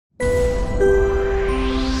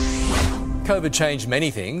COVID changed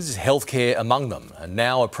many things, healthcare among them, and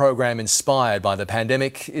now a program inspired by the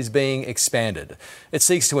pandemic is being expanded. It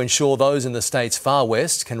seeks to ensure those in the state's far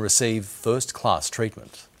west can receive first-class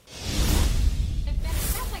treatment.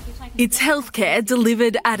 It's healthcare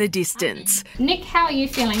delivered at a distance. Nick, how are you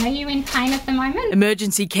feeling? Are you in pain at the moment?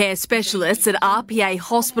 Emergency care specialists at RPA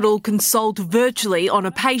Hospital consult virtually on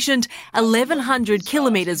a patient 1,100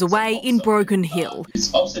 kilometres away in Broken Hill.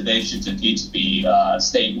 His observations appear to be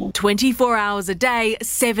stable. 24 hours a day,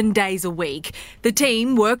 7 days a week. The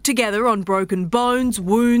team work together on broken bones,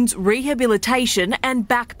 wounds, rehabilitation and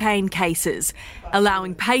back pain cases,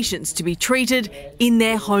 allowing patients to be treated in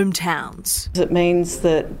their hometowns. It means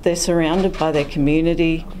that they're surrounded by their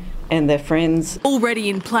community and their friends. Already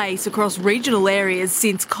in place across regional areas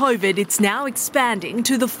since COVID, it's now expanding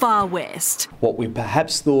to the far west. What we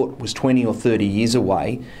perhaps thought was 20 or 30 years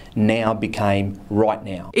away now became right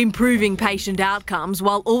now. Improving patient outcomes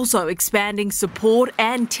while also expanding support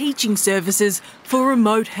and teaching services for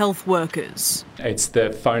remote health workers. It's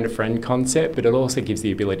the phone a friend concept, but it also gives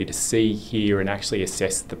the ability to see, hear and actually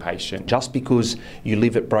assess the patient. Just because you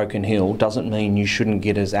live at Broken Hill doesn't mean you shouldn't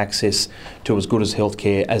get access to as good as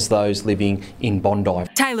healthcare as those living in Bondi.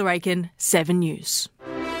 Taylor Aiken, 7 News.